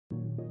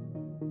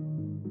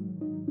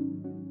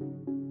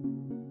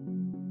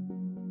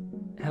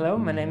Hello,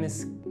 my name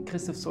is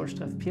Christoph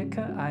Solstreif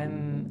Pirker.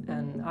 I'm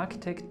an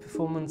architect,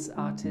 performance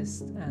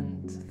artist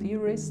and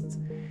theorist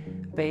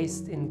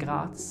based in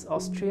Graz,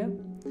 Austria.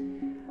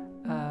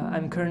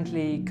 I'm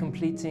currently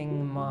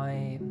completing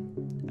my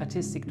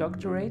artistic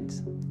doctorate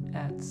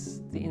at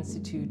the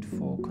Institute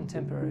for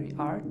Contemporary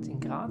Art in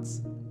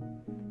Graz.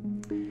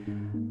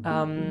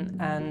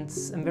 And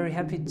I'm very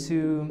happy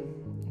to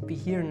be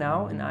here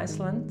now in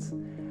Iceland.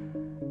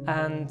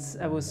 And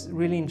I was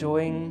really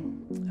enjoying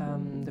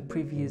the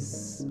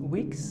previous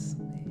weeks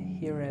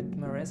here at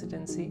my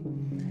residency.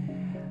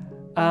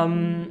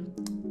 I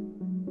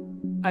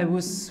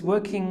was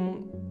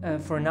working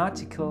for an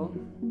article,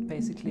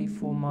 basically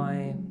for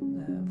my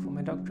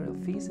doctoral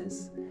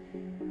thesis,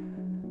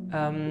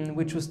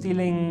 which was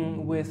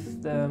dealing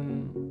with the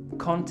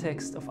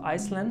context of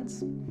Iceland.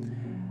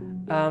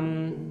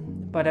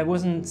 But I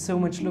wasn't so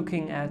much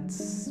looking at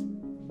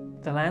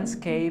the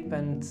landscape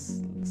and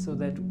so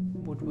that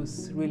what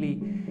was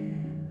really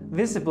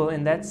visible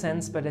in that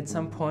sense, but at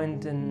some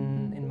point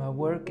in my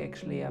work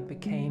actually I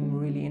became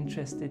really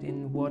interested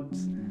in what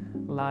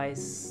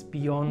lies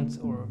beyond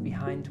or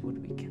behind what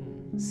we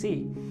can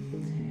see.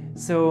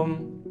 So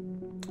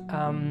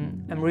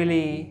I'm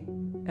really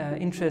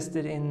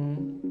interested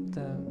in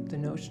the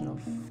notion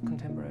of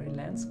contemporary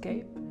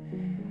landscape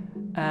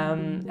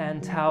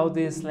and how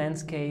this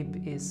landscape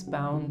is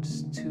bound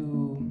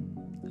to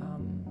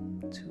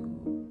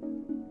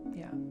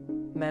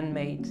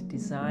man-made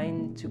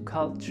design, to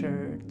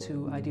culture,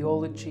 to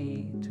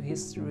ideology, to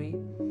history.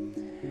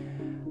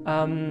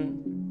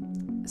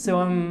 So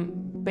I'm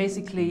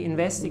basically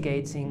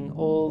investigating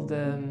all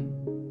the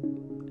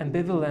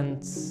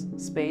ambivalent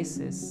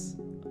spaces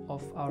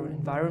of our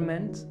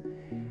environment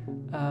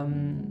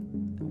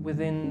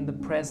within the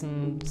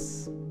present,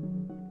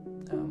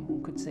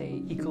 one could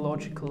say,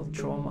 ecological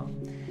trauma.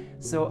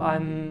 So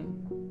I'm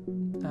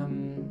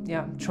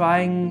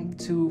trying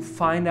to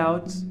find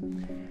out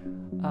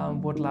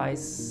what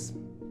lies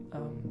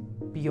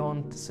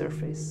beyond the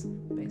surface,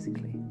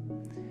 basically.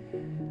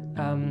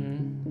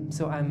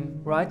 So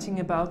I'm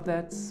writing about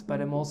that,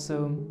 but I'm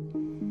also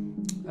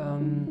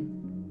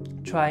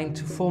trying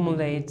to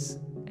formulate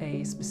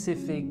a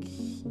specific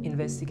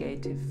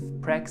investigative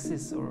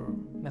praxis or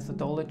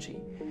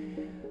methodology.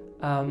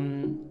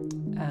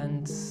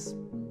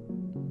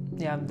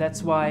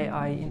 That's why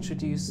I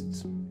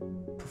introduced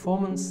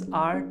performance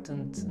art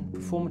and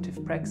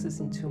performative praxis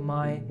into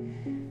my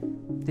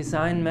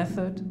design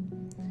method.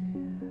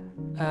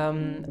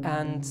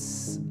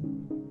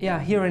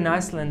 Here in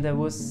Iceland I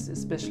was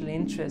especially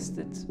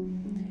interested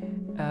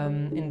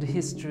in the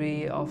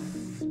history of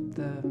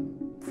the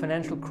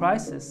financial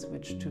crisis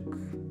which took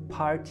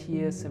part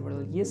here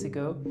several years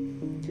ago,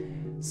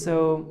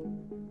 so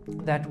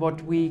that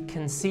what we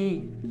can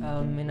see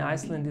in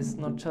Iceland is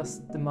not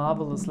just the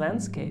marvelous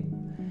landscape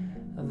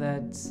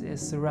that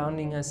is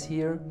surrounding us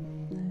here,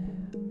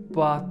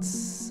 but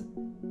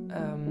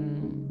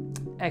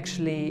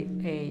actually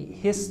a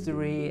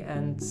history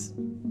and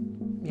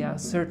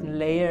certain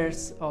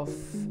layers of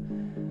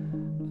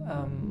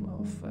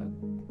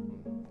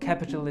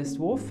capitalist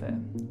warfare,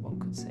 one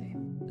could say.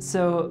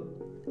 So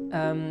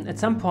at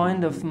some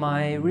point of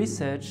my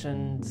research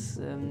and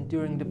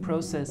during the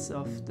process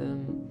of the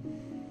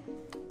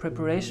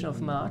preparation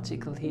of my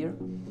article here,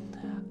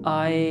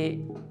 I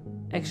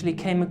actually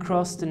came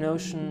across the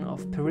notion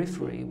of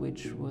periphery,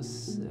 which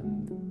was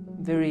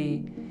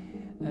very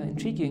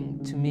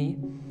intriguing to me.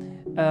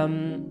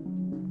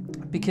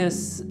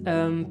 Because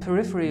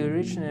periphery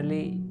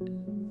originally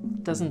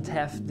doesn't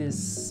have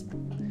this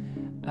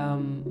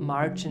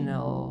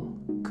marginal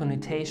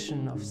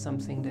connotation of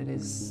something that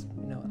is,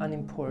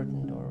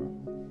 unimportant or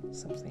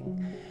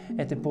something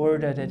at the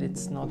border that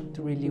it's not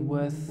really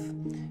worth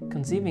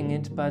conceiving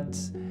it, but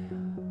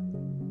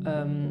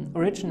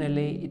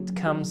originally it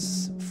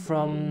comes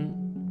from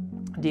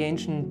the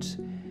ancient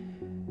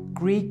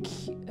Greek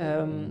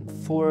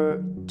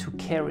for to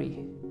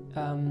carry.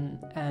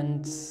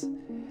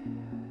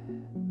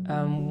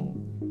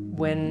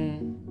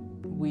 When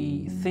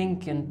we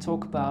think and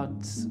talk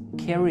about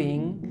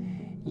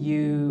carrying,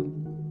 you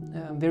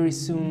very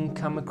soon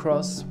come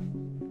across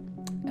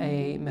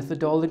a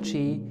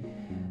methodology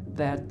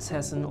that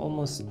has an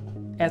almost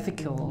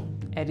ethical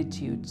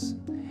attitude.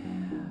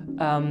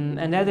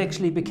 And that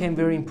actually became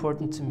very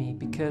important to me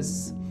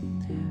because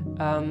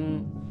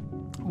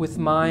with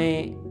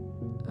my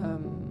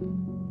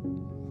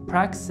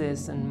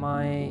praxis and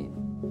my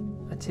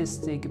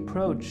artistic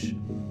approach,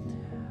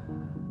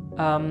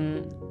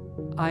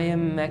 I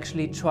am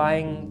actually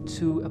trying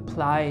to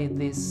apply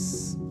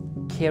this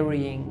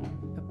carrying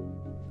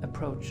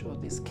approach or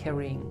this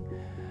carrying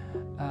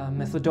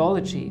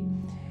methodology,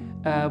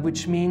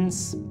 which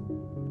means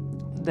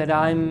that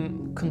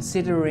I'm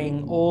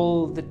considering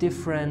all the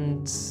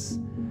different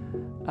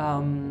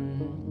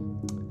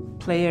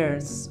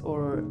players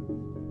or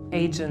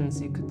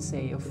agents, you could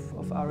say,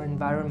 of our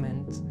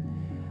environment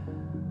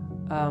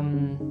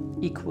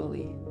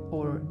equally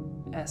or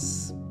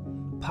as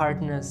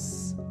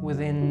partners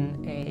within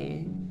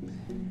a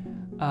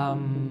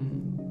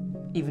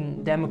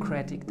even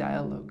democratic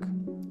dialogue.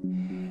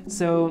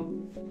 So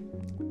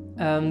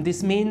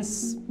this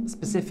means,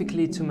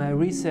 specifically to my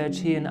research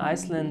here in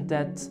Iceland,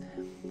 that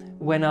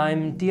when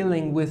I'm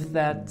dealing with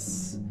that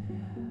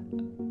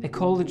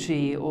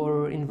ecology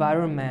or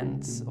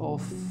environment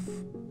of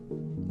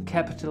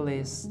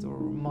capitalist or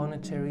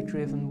monetary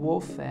driven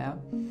warfare,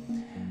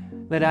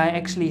 that I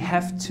actually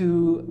have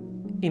to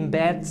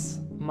embed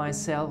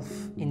myself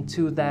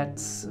into that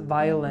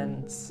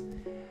violent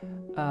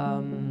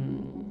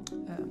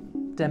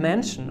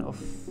dimension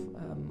of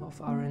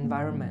our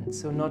environment.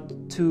 So not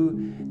to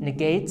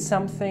negate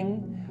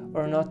something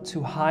or not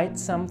to hide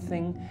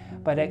something,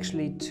 but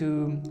actually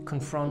to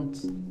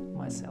confront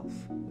myself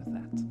with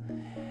that.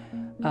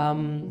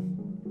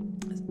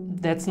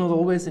 That's not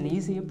always an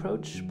easy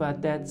approach,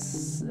 but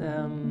that's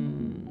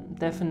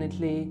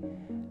definitely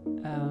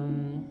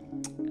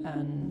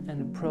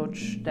an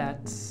approach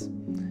that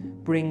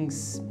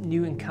brings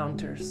new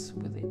encounters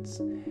with it.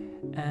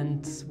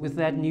 And with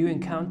that new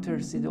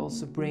encounters, it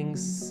also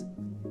brings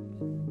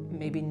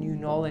maybe new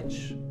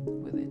knowledge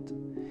with it.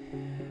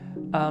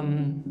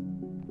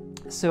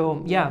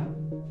 So yeah,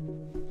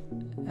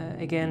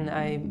 again,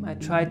 I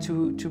try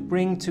to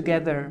bring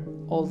together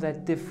all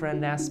that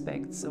different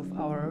aspects of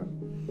our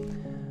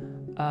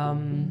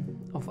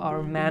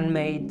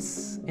man-made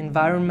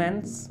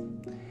environments.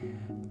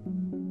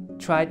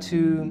 Try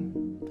to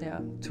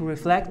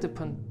reflect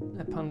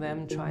upon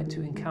them, try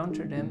to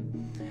encounter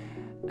them,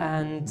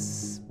 and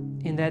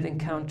in that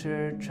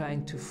encounter,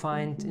 trying to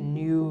find a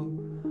new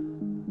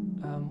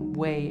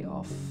way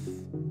of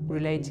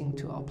relating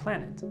to our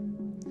planet.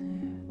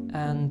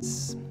 And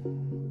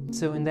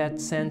so in that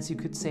sense, you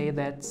could say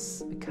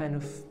that's a kind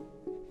of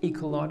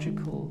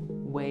ecological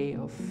way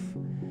of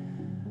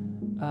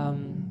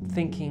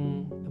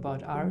thinking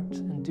about art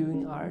and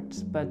doing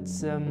art, but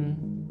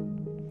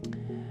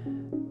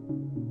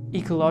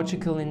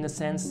ecological in the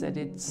sense that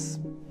it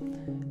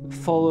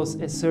follows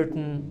a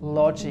certain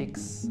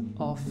logics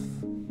of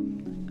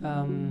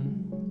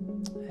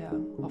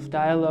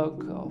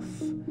dialogue, of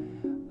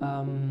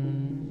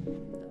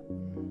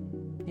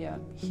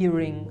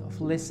hearing,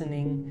 of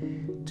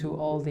listening to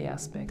all the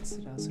aspects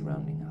that are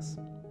surrounding us.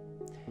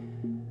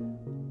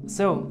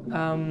 So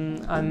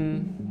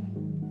I'm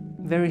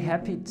very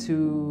happy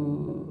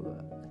to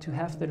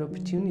have that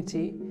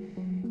opportunity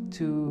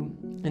to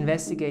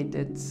investigate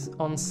it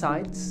on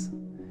site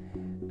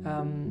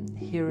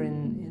here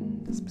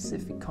in the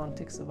specific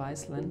context of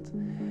Iceland,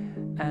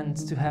 and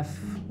to have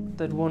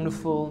that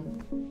wonderful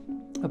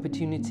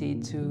opportunity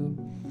to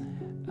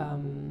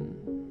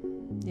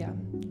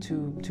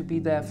be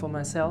there for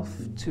myself,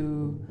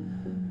 to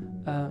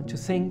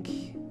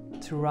think,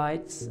 to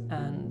write,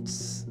 and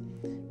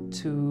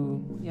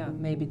to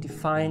maybe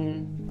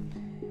define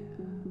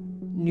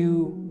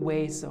new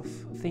ways of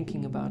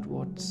thinking about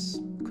what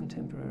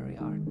contemporary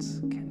art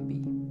can be.